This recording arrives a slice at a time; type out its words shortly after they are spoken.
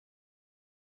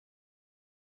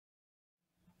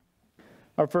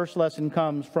Our first lesson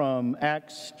comes from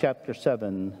Acts chapter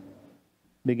 7,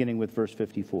 beginning with verse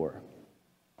 54.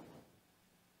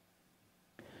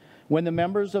 When the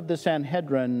members of the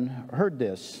Sanhedrin heard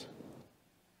this,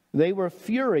 they were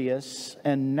furious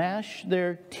and gnashed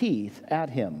their teeth at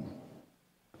him.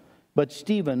 But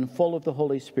Stephen, full of the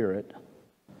Holy Spirit,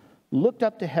 looked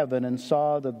up to heaven and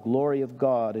saw the glory of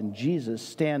God and Jesus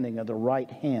standing at the right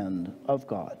hand of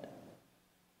God.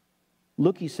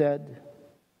 "Look," he said,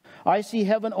 "I see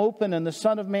heaven open and the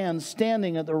Son of Man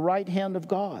standing at the right hand of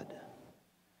God."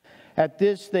 At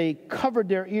this they covered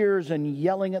their ears, and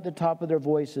yelling at the top of their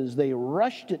voices, they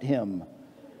rushed at him,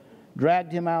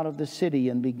 dragged him out of the city,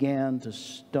 and began to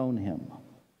stone him.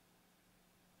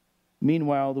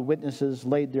 Meanwhile, the witnesses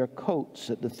laid their coats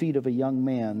at the feet of a young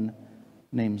man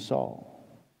named Saul.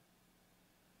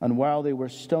 And while they were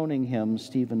stoning him,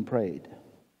 Stephen prayed,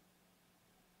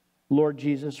 "Lord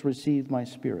Jesus, receive my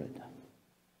spirit."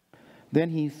 Then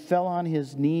he fell on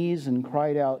his knees and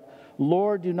cried out,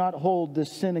 "Lord, do not hold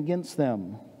this sin against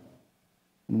them."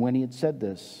 And when he had said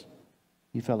this,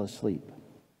 he fell asleep.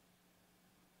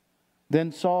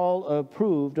 Then Saul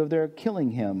approved of their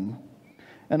killing him.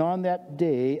 And on that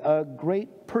day, a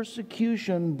great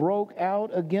persecution broke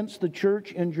out against the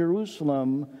church in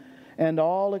Jerusalem, and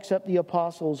all except the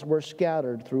apostles were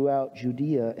scattered throughout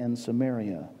Judea and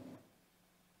Samaria.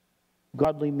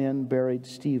 Godly men buried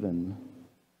Stephen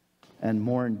and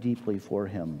mourned deeply for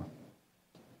him.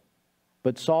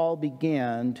 But Saul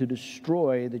began to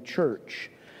destroy the church,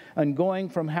 and going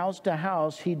from house to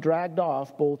house, he dragged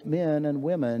off both men and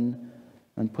women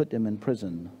and put them in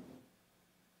prison.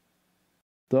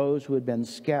 Those who had been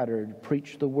scattered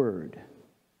preached the word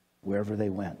wherever they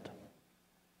went.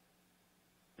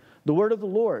 The word of the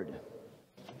Lord.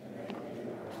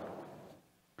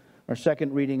 Our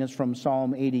second reading is from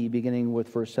Psalm 80, beginning with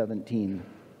verse 17.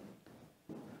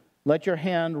 "Let your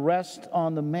hand rest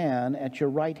on the man at your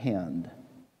right hand,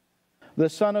 the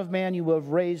Son of Man you have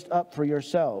raised up for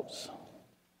yourselves.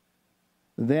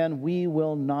 Then we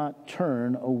will not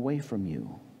turn away from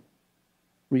you.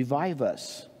 Revive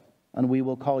us, and we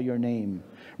will call your name.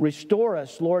 Restore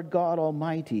us, Lord God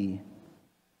Almighty.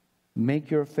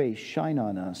 Make your face shine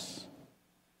on us,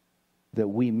 that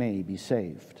we may be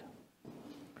saved."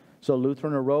 So,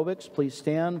 Lutheran aerobics, please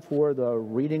stand for the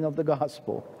reading of the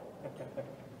gospel.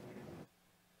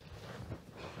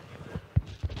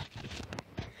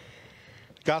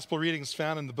 Gospel readings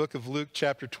found in the book of Luke,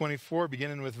 chapter 24,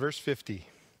 beginning with verse 50.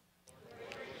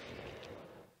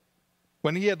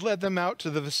 When he had led them out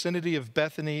to the vicinity of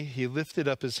Bethany, he lifted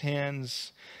up his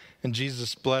hands, and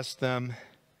Jesus blessed them.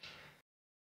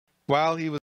 While he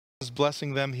was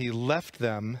blessing them, he left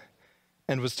them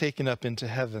and was taken up into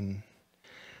heaven.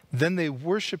 Then they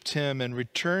worshipped him and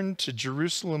returned to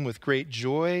Jerusalem with great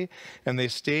joy, and they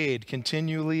stayed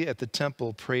continually at the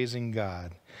temple praising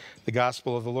God. The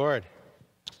gospel of the Lord.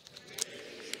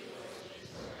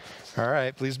 All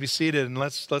right, please be seated and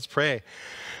let's pray.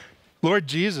 Lord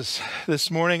Jesus,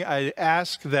 this morning I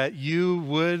ask that you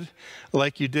would,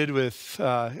 like you did with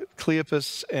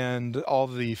Cleopas and all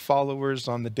the followers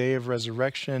on the day of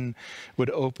resurrection, would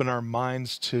open our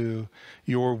minds to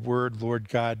your word, Lord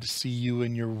God, to see you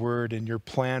in your word and your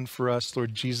plan for us.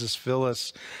 Lord Jesus, fill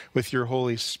us with your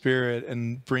Holy Spirit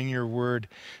and bring your word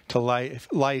to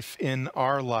life in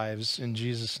our lives. In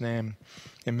Jesus' name,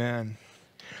 amen.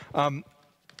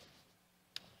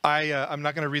 I'm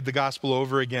not going to read the gospel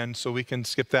over again, so we can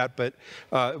skip that, but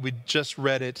we just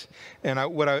read it. And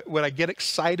what I get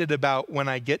excited about when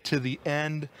I get to the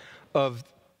end of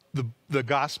the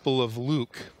gospel of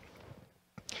Luke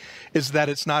is that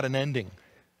it's not an ending.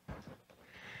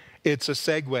 It's a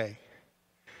segue.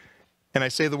 And I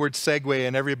say the word segue,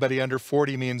 and everybody under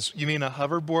 40 means, you mean a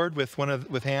hoverboard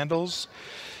with handles?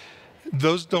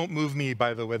 Those don't move me,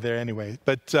 by the way, there anyway.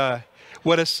 But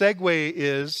what a segue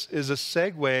is a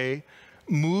segue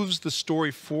moves the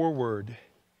story forward.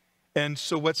 And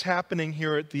so what's happening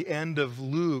here at the end of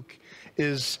Luke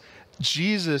is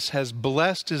Jesus has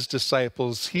blessed his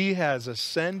disciples. He has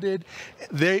ascended.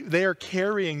 They are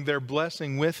carrying their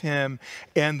blessing with him,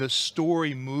 and the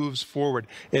story moves forward.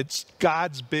 It's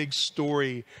God's big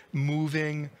story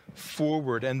moving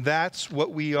forward. And that's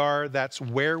what we are. That's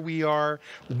where we are.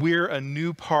 We're a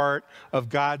new part of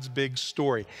God's big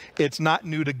story. It's not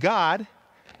new to God.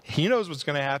 He knows what's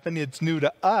going to happen. It's new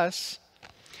to us.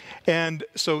 And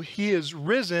so he is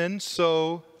risen.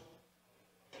 So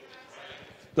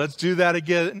let's do that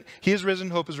again. He is risen.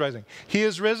 Hope is rising. He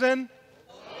is risen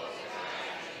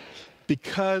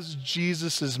Because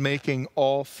Jesus is making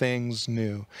all things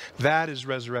new. That is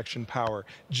resurrection power.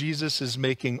 Jesus is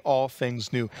making all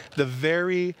things new. The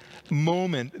very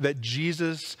moment that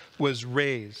Jesus was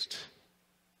raised,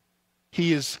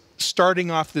 he is starting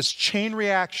off this chain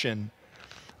reaction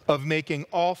of making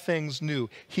all things new.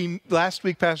 Last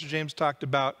week, Pastor James talked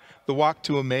about the walk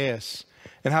to Emmaus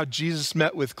and how Jesus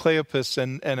met with Cleopas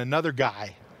and another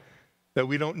guy that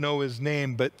we don't know his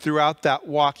name, but throughout that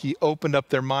walk, he opened up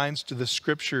their minds to the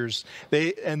scriptures.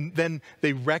 And then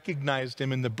they recognized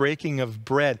him in the breaking of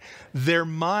bread. Their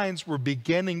minds were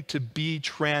beginning to be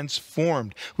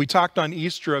transformed. We talked on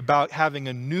Easter about having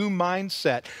a new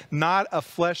mindset, not a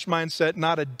flesh mindset,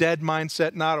 not a dead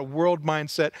mindset, not a world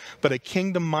mindset, but a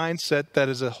kingdom mindset that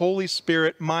is a Holy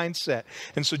Spirit mindset.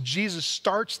 And so Jesus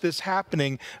starts this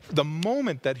happening the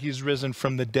moment that he's risen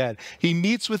from the dead. He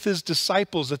meets with his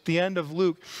disciples at the end of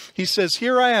Luke. He says,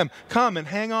 "Here I am, come and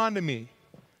hang on to me.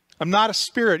 I'm not a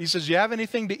spirit." He says, "You have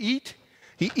anything to eat?"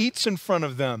 He eats in front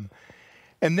of them.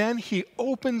 And then he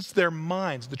opens their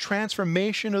minds, the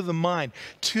transformation of the mind,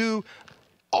 to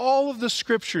all of the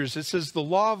scriptures. It says the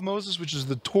law of Moses, which is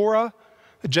the Torah,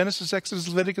 Genesis, Exodus,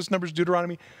 Leviticus, Numbers,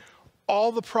 Deuteronomy,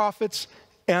 all the prophets,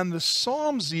 and the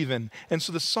Psalms even. And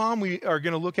so the psalm we are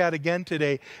going to look at again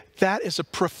today, that is a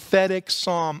prophetic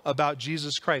psalm about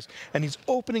Jesus Christ. And he's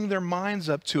opening their minds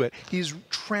up to it. He's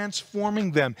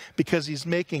transforming them because he's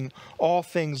making all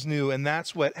things new. And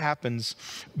that's what happens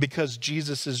because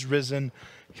Jesus is risen.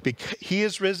 He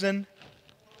is risen.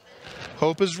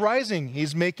 Hope is rising.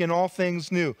 He's making all things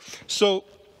new. So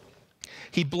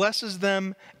he blesses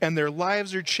them and their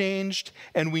lives are changed.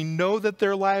 And we know that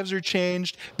their lives are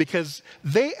changed because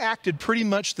they acted pretty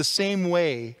much the same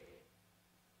way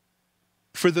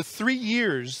for the 3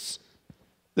 years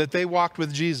that they walked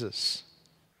with Jesus.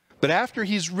 But after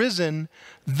he's risen,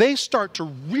 they start to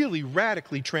really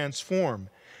radically transform.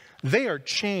 They are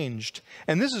changed.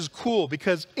 And this is cool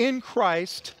because in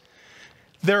Christ,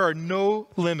 there are no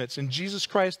limits. In Jesus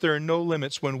Christ, there are no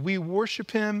limits. When we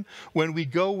worship him, when we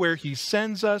go where he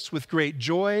sends us with great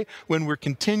joy, when we're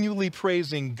continually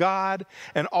praising God,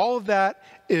 and all of that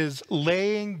is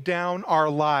laying down our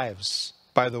lives,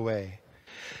 by the way.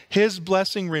 His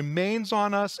blessing remains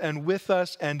on us and with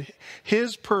us, and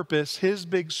his purpose, his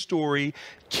big story,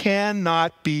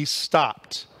 cannot be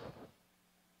stopped.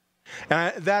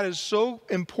 And that is so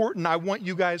important. I want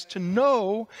you guys to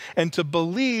know and to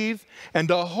believe and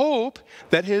to hope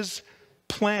that his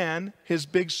plan, his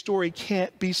big story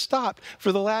can't be stopped.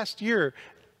 For the last year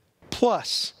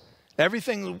plus,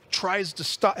 everything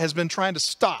has been trying to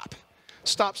stop.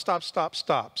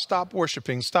 Stop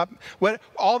worshiping,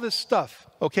 all this stuff,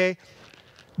 okay?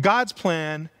 God's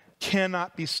plan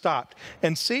cannot be stopped.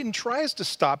 And Satan tries to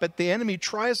stop it. The enemy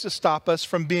tries to stop us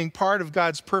from being part of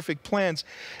God's perfect plans.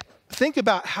 Think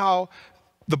about how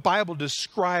the Bible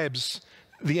describes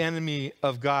the enemy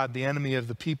of God, the enemy of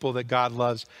the people that God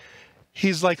loves.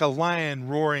 He's like a lion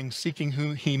roaring, seeking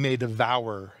whom he may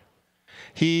devour.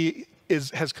 He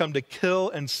has come to kill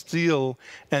and steal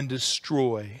and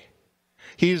destroy.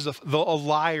 He's a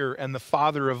liar and the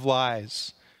father of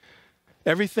lies.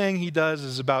 Everything he does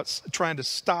is about trying to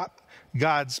stop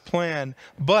God's plan,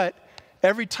 but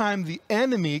every time the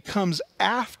enemy comes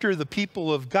after the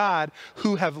people of God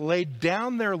who have laid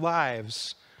down their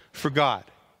lives for God.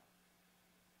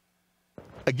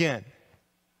 Again,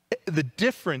 the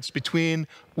difference between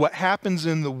what happens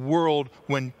in the world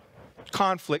when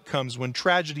conflict comes, when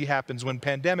tragedy happens, when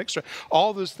pandemics,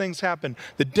 all those things happen.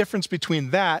 The difference between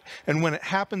that and when it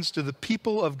happens to the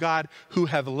people of God who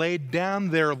have laid down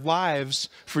their lives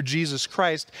for Jesus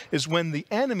Christ is when the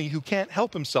enemy, who can't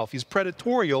help himself, he's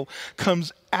predatorial,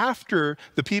 comes after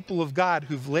the people of God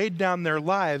who've laid down their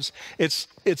lives. It's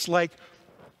like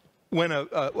when a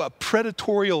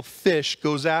predatorial fish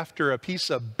goes after a piece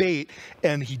of bait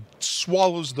and he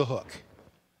swallows the hook.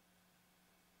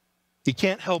 He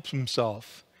can't help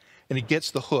himself, and he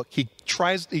gets the hook. He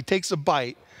takes a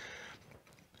bite.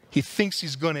 He thinks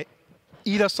he's going to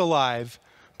eat us alive,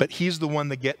 but he's the one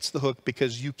that gets the hook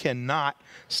because you cannot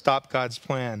stop God's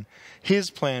plan. His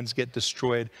plans get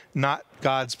destroyed, not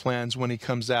God's plans when he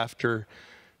comes after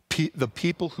the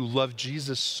people who love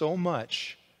Jesus so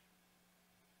much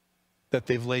that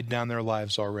they've laid down their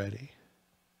lives already.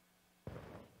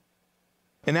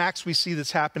 In Acts, we see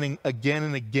this happening again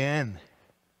and again.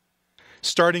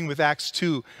 Starting with Acts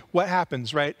 2, what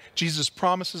happens, right? Jesus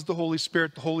promises the Holy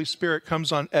Spirit. The Holy Spirit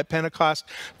comes on at Pentecost.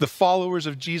 The followers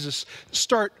of Jesus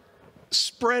start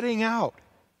spreading out,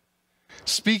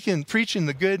 speaking, preaching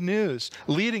the good news,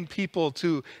 leading people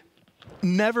to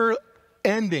never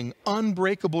ending,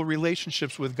 unbreakable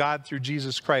relationships with God through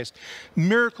Jesus Christ.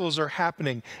 Miracles are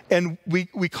happening. And we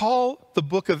call the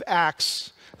book of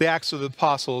Acts the Acts of the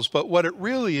Apostles, but what it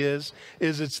really is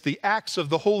it's the acts of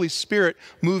the Holy Spirit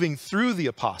moving through the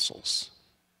apostles.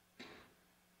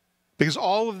 Because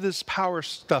all of this power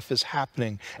stuff is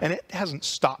happening, and it hasn't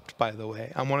stopped, by the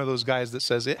way. I'm one of those guys that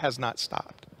says it has not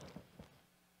stopped.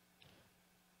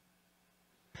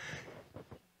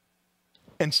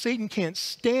 And Satan can't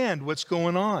stand what's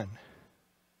going on.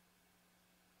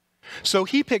 So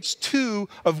he picks two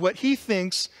of what he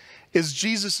thinks is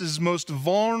Jesus' most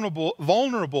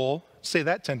vulnerable, say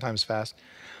that 10 times fast,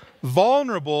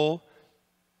 vulnerable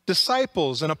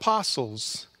disciples and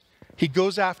apostles. He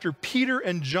goes after Peter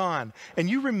and John. And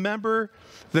you remember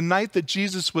the night that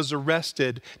Jesus was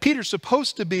arrested, Peter's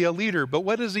supposed to be a leader, but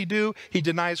what does he do? He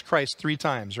denies Christ 3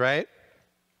 times, right?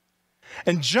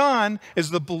 And John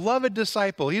is the beloved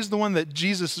disciple. He's the one that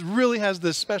Jesus really has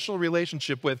this special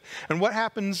relationship with. And what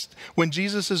happens when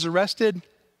Jesus is arrested?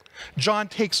 John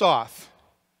takes off.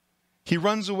 He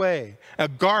runs away. A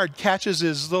guard catches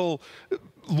his little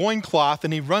loincloth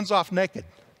and he runs off naked.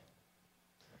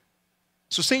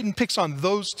 So Satan picks on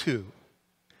those two.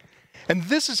 And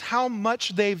this is how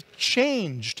much they've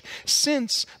changed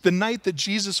since the night that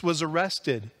Jesus was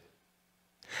arrested.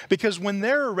 Because when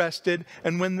they're arrested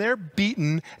and when they're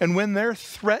beaten and when they're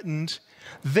threatened,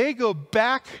 they go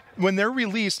back, when they're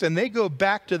released and they go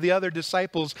back to the other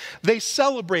disciples, they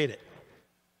celebrate it.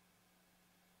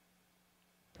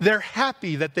 They're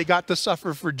happy that they got to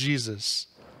suffer for Jesus.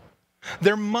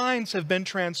 Their minds have been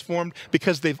transformed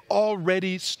because they've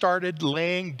already started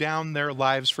laying down their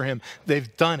lives for him.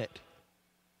 They've done it.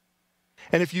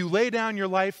 And if you lay down your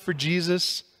life for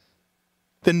Jesus,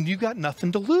 then you got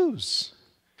nothing to lose.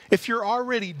 If you're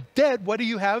already dead, what do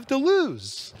you have to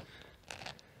lose?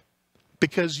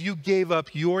 Because you gave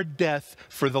up your death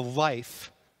for the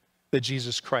life that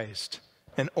Jesus Christ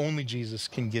and only Jesus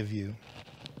can give you.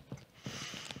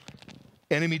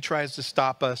 Enemy tries to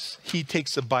stop us. He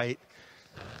takes a bite,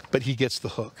 but he gets the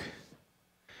hook.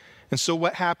 And so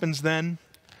what happens then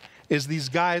is these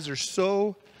guys are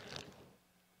so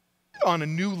on a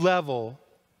new level,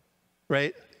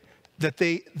 right, that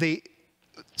they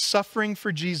suffering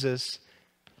for Jesus,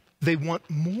 they want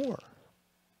more.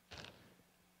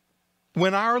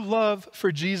 When our love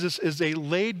for Jesus is a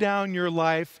lay down your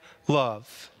life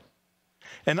love,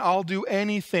 and I'll do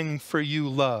anything for you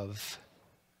love,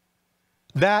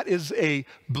 that is a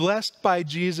blessed by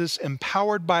Jesus,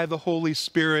 empowered by the Holy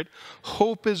Spirit,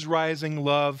 hope is rising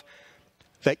love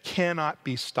that cannot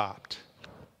be stopped.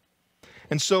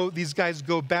 And so these guys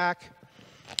go back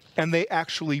and they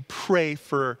actually pray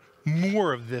for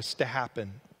more of this to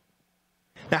happen.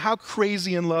 Now, how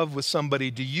crazy in love with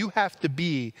somebody do you have to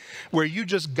be where you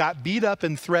just got beat up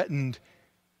and threatened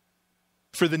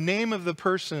for the name of the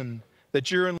person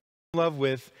that you're in love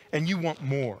with and you want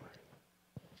more?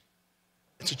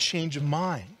 It's a change of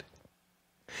mind.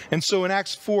 And so in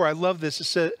Acts 4, I love this. It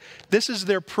says, this is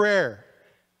their prayer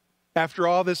after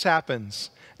all this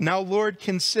happens. Now, Lord,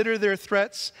 consider their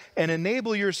threats and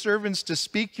enable your servants to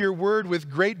speak your word with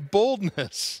great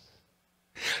boldness.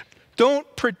 Don't,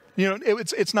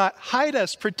 it's not hide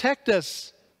us, protect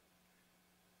us,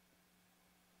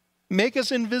 make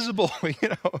us invisible,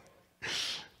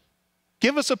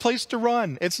 give us a place to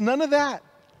run. It's none of that.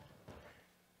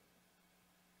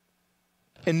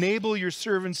 Enable your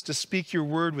servants to speak your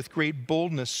word with great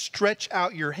boldness. Stretch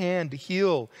out your hand to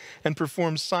heal and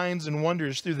perform signs and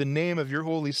wonders through the name of your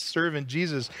holy servant,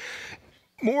 Jesus.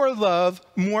 More love,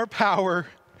 more power,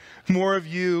 more of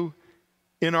you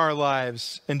in our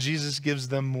lives. And Jesus gives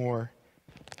them more.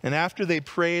 And after they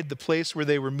prayed, the place where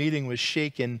they were meeting was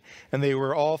shaken, and they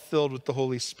were all filled with the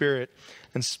Holy Spirit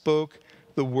and spoke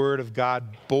the word of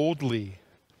God boldly.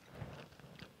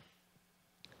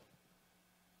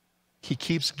 He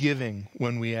keeps giving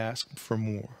when we ask for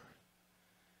more.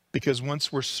 Because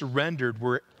once we're surrendered,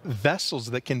 we're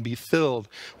vessels that can be filled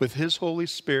with his Holy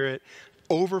Spirit,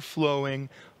 overflowing,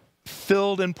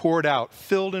 filled and poured out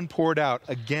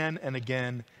again and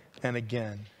again and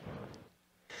again.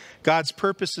 God's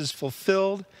purpose is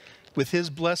fulfilled with his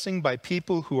blessing by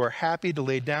people who are happy to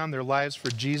lay down their lives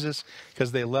for Jesus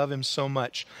because they love him so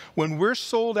much. When we're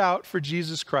sold out for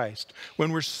Jesus Christ,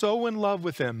 when we're so in love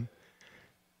with him,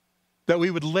 that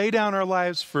we would lay down our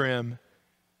lives for him,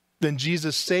 then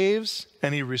Jesus saves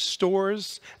and he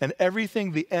restores, and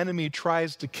everything the enemy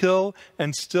tries to kill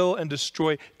and steal and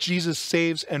destroy, Jesus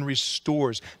saves and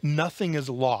restores. Nothing is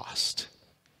lost.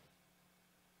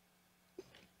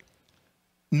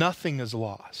 Nothing is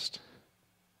lost.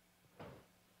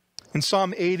 In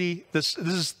Psalm 80,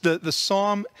 the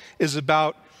psalm is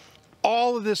about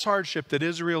all of this hardship that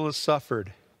Israel has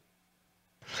suffered.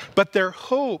 But their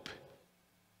hope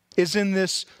is in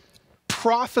this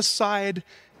prophesied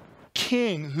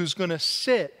king who's going to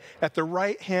sit at the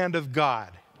right hand of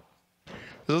God.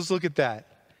 So let's look at that.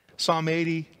 Psalm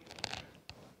 80.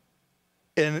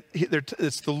 And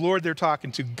it's the Lord they're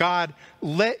talking to. God,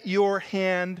 let your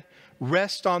hand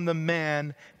rest on the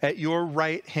man at your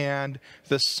right hand,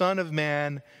 the Son of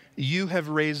Man you have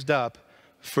raised up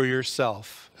for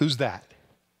yourself. Who's that?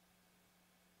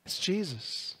 It's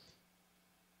Jesus.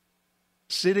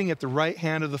 Sitting at the right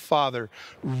hand of the Father,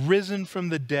 risen from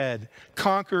the dead,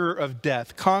 conqueror of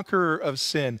death, conqueror of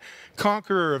sin,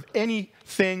 conqueror of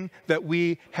anything that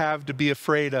we have to be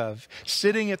afraid of,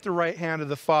 sitting at the right hand of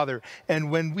the Father. And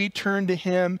when we turn to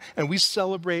him and we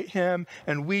celebrate him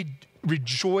and we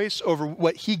rejoice over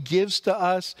what he gives to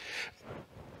us,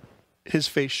 his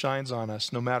face shines on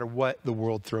us no matter what the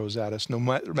world throws at us, no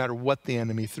matter what the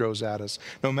enemy throws at us,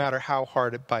 no matter how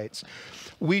hard it bites.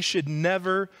 We should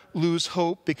never lose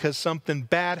hope because something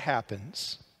bad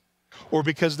happens, or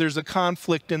because there's a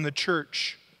conflict in the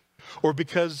church, or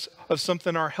because of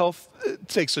something our health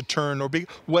takes a turn, or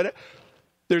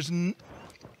there's nothing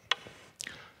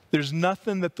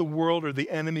that the world or the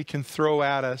enemy can throw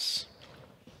at us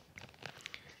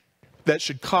that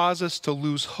should cause us to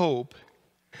lose hope,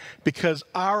 because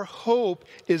our hope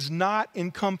is not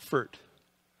in comfort.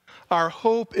 Our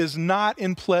hope is not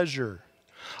in pleasure.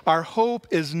 Our hope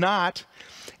is not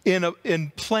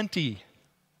in plenty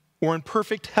or in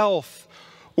perfect health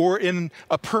or in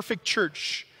a perfect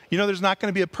church. You know, there's not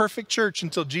going to be a perfect church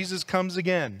until Jesus comes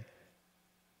again.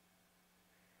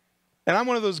 And I'm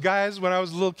one of those guys, when I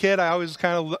was a little kid, I always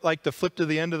kind of like to flip to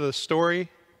the end of the story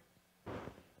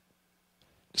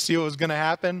to see what was going to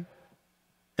happen.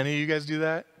 Any of you guys do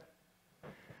that?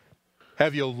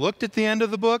 Have you looked at the end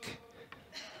of the book?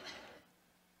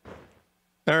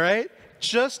 All right?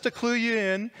 Just to clue you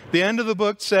in, the end of the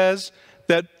book says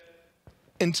that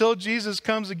until Jesus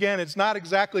comes again, it's not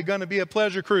exactly going to be a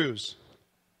pleasure cruise.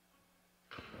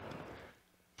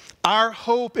 Our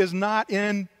hope is not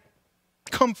in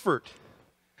comfort.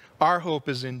 Our hope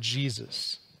is in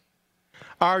Jesus.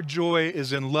 Our joy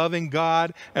is in loving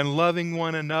God and loving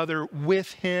one another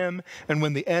with him. And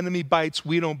when the enemy bites,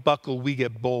 we don't buckle, we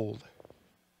get bold.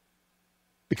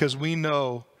 Because we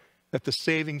know that the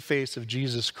saving face of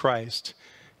Jesus Christ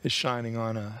is shining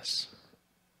on us.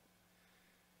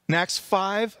 In Acts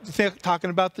 5, talking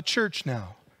about the church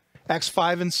now. Acts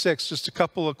 5 and 6, just a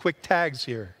couple of quick tags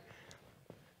here.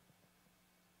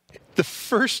 The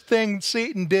first thing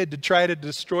Satan did to try to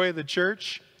destroy the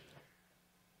church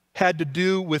had to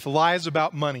do with lies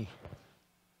about money.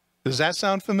 Does that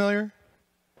sound familiar?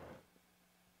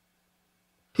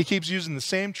 He keeps using the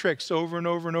same tricks over and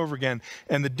over and over again.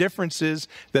 And the difference is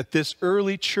that this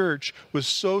early church was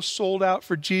so sold out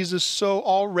for Jesus, so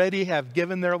already have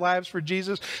given their lives for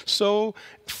Jesus, so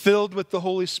filled with the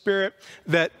Holy Spirit,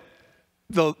 that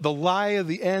the lie of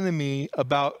the enemy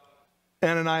about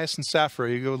Ananias and Sapphira,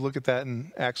 you go look at that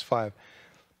in Acts 5,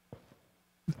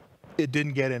 it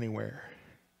didn't get anywhere.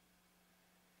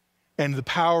 And the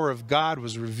power of God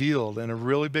was revealed in a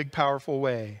really big, powerful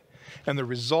way. And the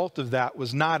result of that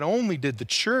was not only did the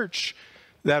church,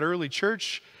 that early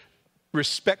church,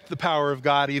 respect the power of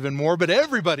God even more, but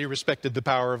everybody respected the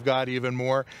power of God even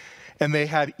more. And they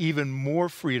had even more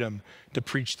freedom to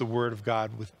preach the word of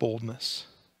God with boldness.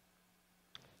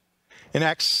 In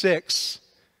Acts 6,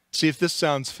 see if this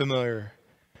sounds familiar.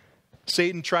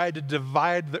 Satan tried to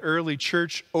divide the early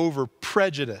church over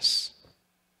prejudice.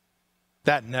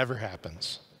 That never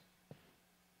happens.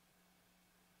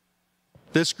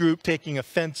 This group taking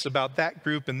offense about that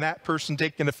group, and that person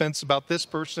taking offense about this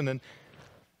person, and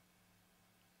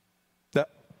that.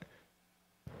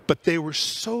 But they were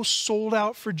so sold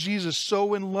out for Jesus,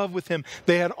 so in love with him.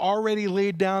 They had already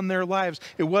laid down their lives.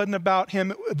 It wasn't about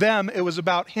them, it was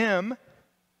about him.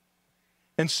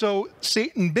 And so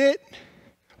Satan bit,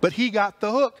 but he got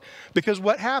the hook, because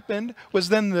what happened was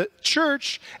then the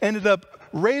church ended up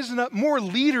raising up more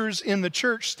leaders in the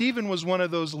church. Stephen was one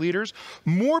of those leaders.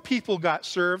 More people got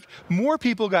served, more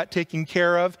people got taken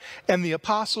care of, and the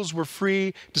apostles were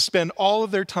free to spend all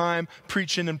of their time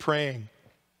preaching and praying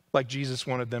like Jesus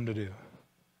wanted them to do.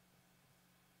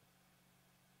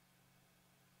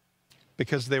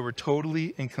 Because they were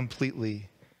totally and completely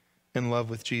in love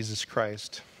with Jesus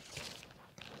Christ.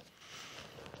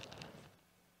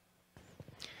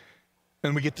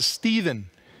 And we get to Stephen.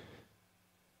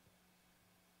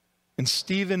 And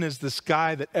Stephen is this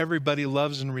guy that everybody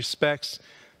loves and respects.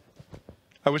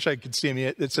 I wish I could see him.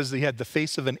 It says that he had the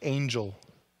face of an angel.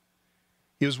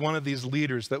 He was one of these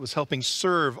leaders that was helping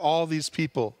serve all these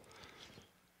people.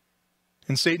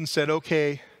 And Satan said,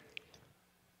 okay,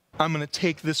 I'm going to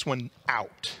take this one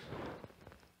out.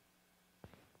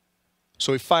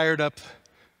 So he fired up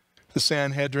the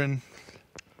Sanhedrin,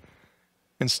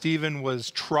 and Stephen was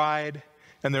tried,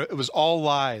 and it was all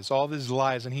lies, all these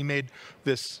lies, and he made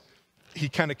this, he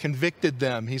kind of convicted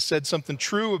them. He said something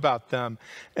true about them,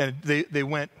 and they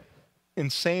went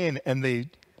insane, and they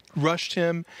rushed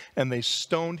him, and they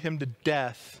stoned him to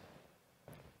death.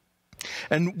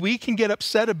 And we can get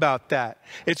upset about that.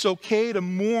 It's okay to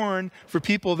mourn for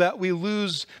people that we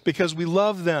lose because we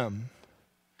love them.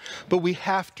 But we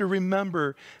have to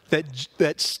remember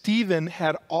that Stephen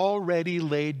had already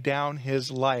laid down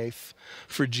his life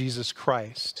for Jesus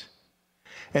Christ.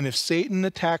 And if Satan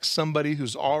attacks somebody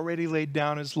who's already laid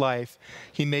down his life,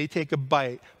 he may take a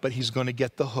bite, but he's going to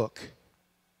get the hook.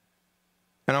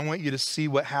 And I want you to see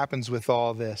what happens with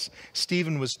all this.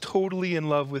 Stephen was totally in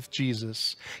love with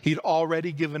Jesus. He'd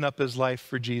already given up his life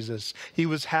for Jesus. He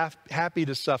was happy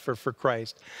to suffer for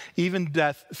Christ. Even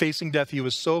facing death, he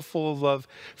was so full of love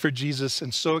for Jesus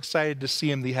and so excited to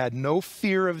see him that he had no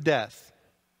fear of death.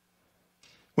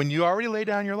 When you already lay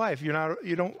down your life, you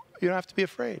don't have to be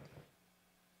afraid.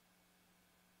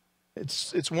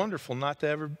 It's wonderful not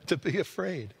to be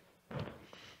afraid.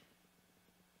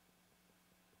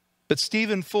 But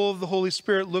Stephen, full of the Holy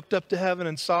Spirit, looked up to heaven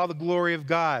and saw the glory of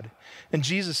God, and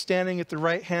Jesus standing at the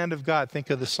right hand of God. Think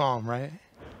of the psalm, right?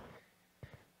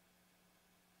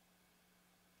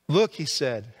 Look, he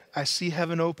said, I see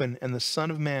heaven open and the Son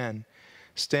of Man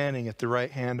standing at the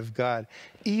right hand of God.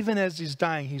 Even as he's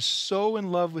dying, he's so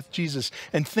in love with Jesus.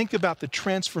 And think about the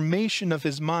transformation of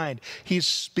his mind.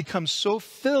 He's become so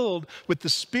filled with the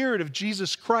Spirit of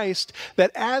Jesus Christ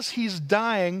that as he's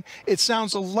dying, it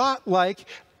sounds a lot like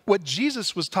what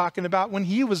Jesus was talking about when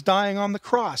he was dying on the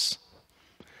cross.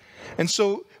 And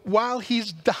so while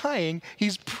he's dying,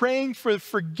 he's praying for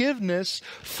forgiveness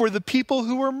for the people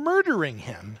who are murdering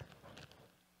him.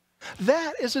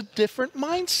 That is a different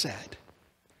mindset.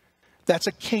 That's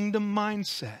a kingdom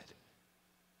mindset.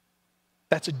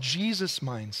 That's a Jesus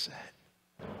mindset.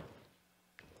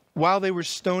 While they were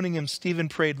stoning him, Stephen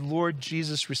prayed, Lord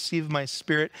Jesus, receive my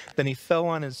spirit. Then he fell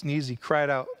on his knees. He cried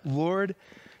out, Lord,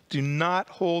 do not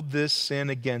hold this sin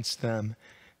against them.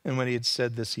 And when he had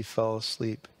said this, he fell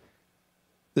asleep.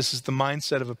 This is the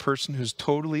mindset of a person who's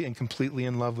totally and completely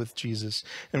in love with Jesus.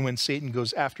 And when Satan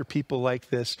goes after people like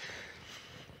this,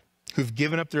 who've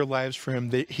given up their lives for him,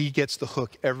 he gets the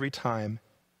hook every time.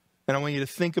 And I want you to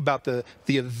think about the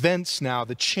events now,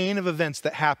 the chain of events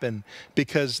that happen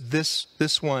because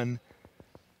this one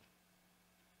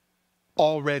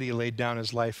already laid down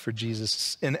his life for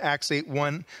Jesus. In Acts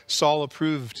 8:1, Saul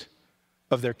approved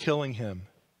of their killing him.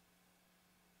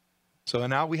 So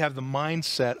now we have the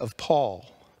mindset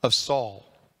of Saul,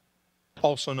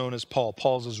 also known as Paul.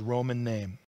 Paul's his Roman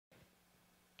name.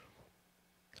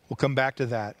 We'll come back to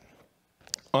that.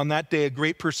 On that day, a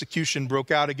great persecution broke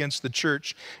out against the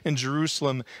church in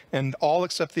Jerusalem, and all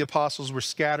except the apostles were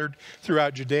scattered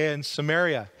throughout Judea and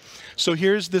Samaria. So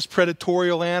here's this predatory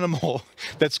animal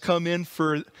that's come in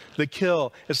for the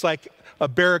kill. It's like a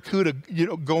barracuda,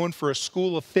 going for a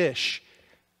school of fish.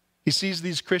 He sees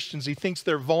these Christians. He thinks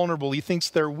they're vulnerable. He thinks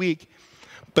they're weak.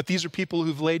 But these are people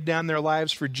who've laid down their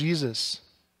lives for Jesus.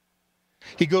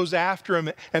 He goes after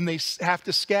them, and they have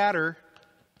to scatter.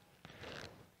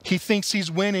 He thinks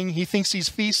he's winning. He thinks he's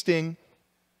feasting.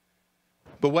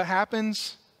 But what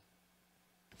happens?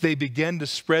 They begin to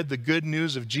spread the good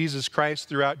news of Jesus Christ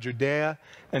throughout Judea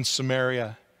and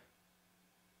Samaria.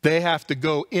 They have to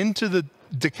go into the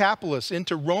Decapolis,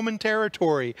 into Roman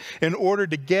territory, in order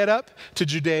to get up to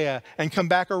Judea and come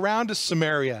back around to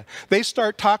Samaria. They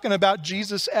start talking about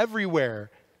Jesus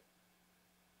everywhere.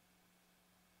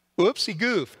 Oops, he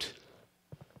goofed.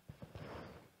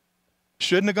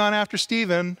 Shouldn't have gone after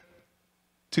Stephen.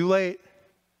 Too late.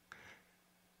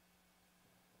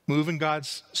 Moving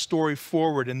God's story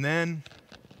forward. And then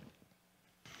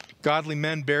godly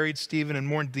men buried Stephen and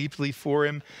mourned deeply for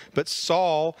him. But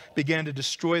Saul began to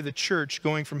destroy the church,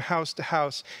 going from house to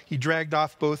house. He dragged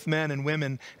off both men and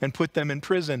women and put them in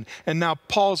prison. And now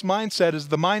Paul's mindset is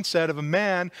the mindset of a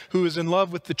man who is in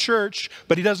love with the church,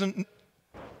 but he doesn't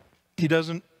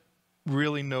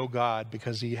really know God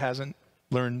because he hasn't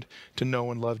learned to know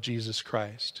and love Jesus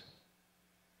Christ.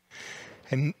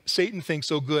 And Satan thinks,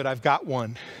 oh good, I've got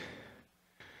one.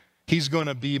 He's going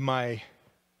to be my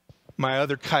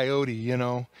other coyote,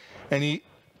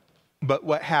 But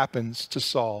what happens to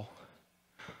Saul?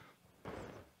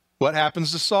 What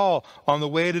happens to Saul? On the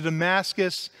way to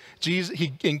Damascus,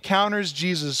 he encounters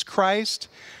Jesus Christ.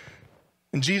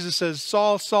 And Jesus says,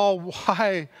 Saul, Saul,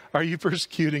 why are you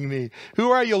persecuting me?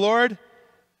 Who are you, Lord?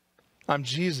 I'm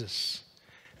Jesus.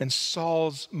 And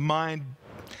Saul's mind,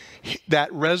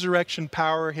 that resurrection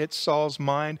power hits Saul's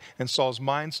mind, and Saul's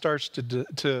mind starts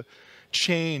to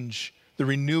change, the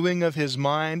renewing of his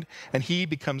mind, and he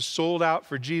becomes sold out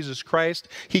for Jesus Christ.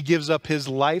 He gives up his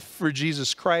life for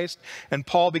Jesus Christ, and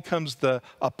Paul becomes the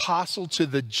apostle to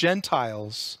the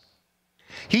Gentiles.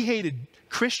 He hated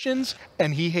Christians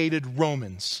and he hated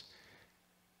Romans.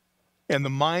 And the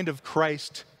mind of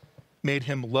Christ made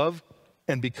him love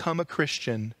and become a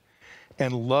Christian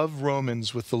and love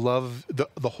Romans with the love,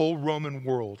 the whole Roman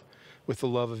world with the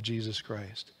love of Jesus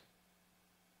Christ.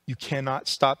 You cannot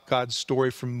stop God's story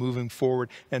from moving forward.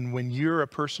 And when you're a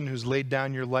person who's laid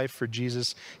down your life for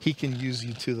Jesus, he can use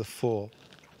you to the full.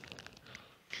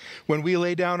 When we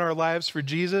lay down our lives for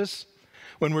Jesus,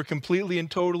 when we're completely and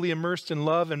totally immersed in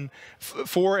love and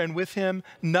for and with him,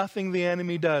 nothing the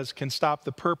enemy does can stop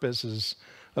the purposes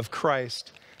of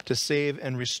Christ to save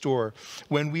and restore.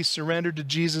 When we surrender to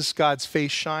Jesus, God's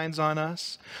face shines on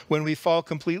us. When we fall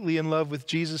completely in love with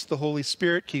Jesus, the Holy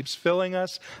Spirit keeps filling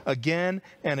us again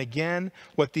and again.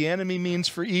 What the enemy means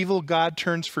for evil, God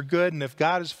turns for good. And if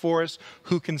God is for us,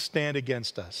 who can stand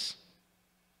against us?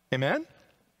 Amen?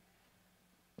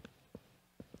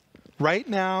 Right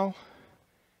now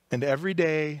and every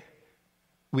day,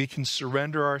 we can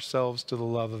surrender ourselves to the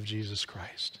love of Jesus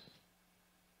Christ.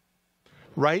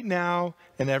 Right now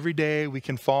and every day, we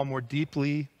can fall more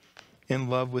deeply in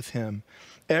love with him.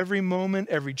 Every moment,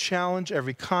 every challenge,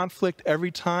 every conflict,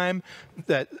 every time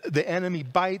that the enemy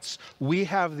bites, we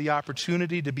have the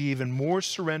opportunity to be even more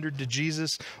surrendered to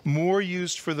Jesus, more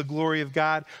used for the glory of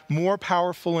God, more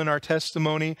powerful in our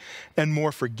testimony, and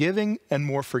more forgiving and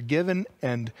more forgiven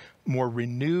and more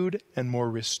renewed and more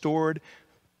restored.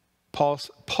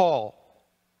 Paul,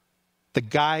 the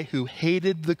guy who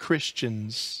hated the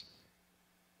Christians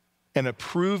and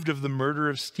approved of the murder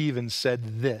of Stephen,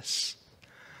 said this: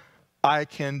 I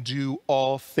can do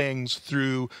all things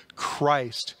through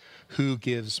Christ who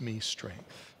gives me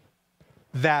strength.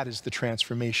 That is the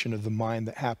transformation of the mind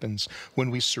that happens when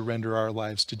we surrender our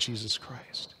lives to Jesus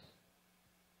Christ.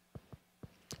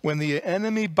 When the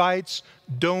enemy bites,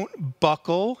 don't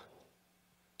buckle.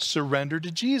 Surrender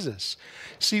to Jesus.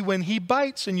 See, when he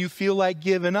bites and you feel like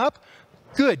giving up,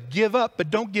 good, give up, but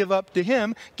don't give up to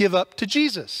him, give up to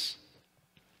Jesus.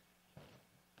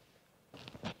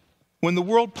 When the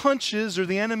world punches or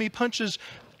the enemy punches,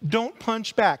 don't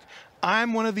punch back.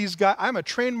 I'm one of these guys. I'm a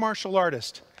trained martial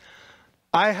artist.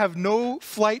 I have no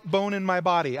flight bone in my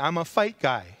body. I'm a fight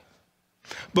guy.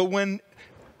 But when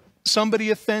somebody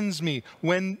offends me,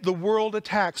 when the world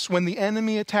attacks, when the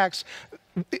enemy attacks,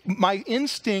 my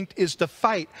instinct is to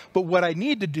fight. But what I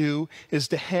need to do is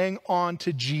to hang on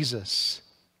to Jesus.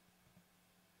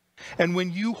 And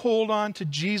when you hold on to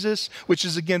Jesus, which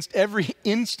is against every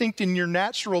instinct in your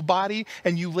natural body,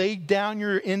 and you lay down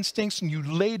your instincts and you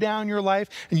lay down your life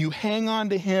and you hang on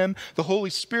to him, the Holy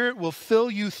Spirit will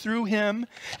fill you through him.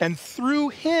 And through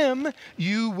him,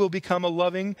 you will become a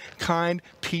loving, kind,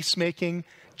 peacemaking,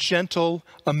 gentle,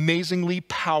 amazingly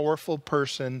powerful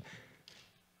person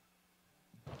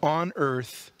on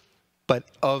earth, but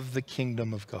of the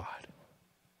kingdom of God.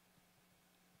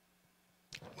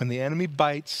 When the enemy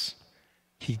bites,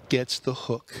 he gets the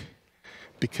hook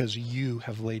because you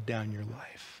have laid down your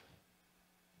life.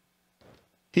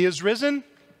 He is risen.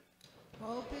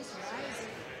 Hope is rising.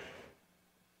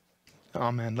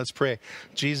 Amen. Let's pray.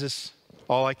 Jesus,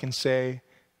 all I can say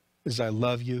is I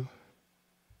love you.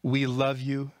 We love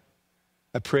you.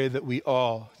 I pray that we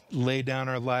all lay down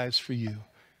our lives for you.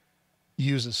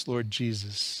 Use us, Lord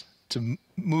Jesus, to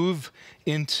move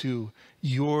into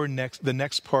the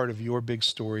next part of your big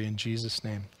story. In Jesus'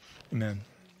 name, amen.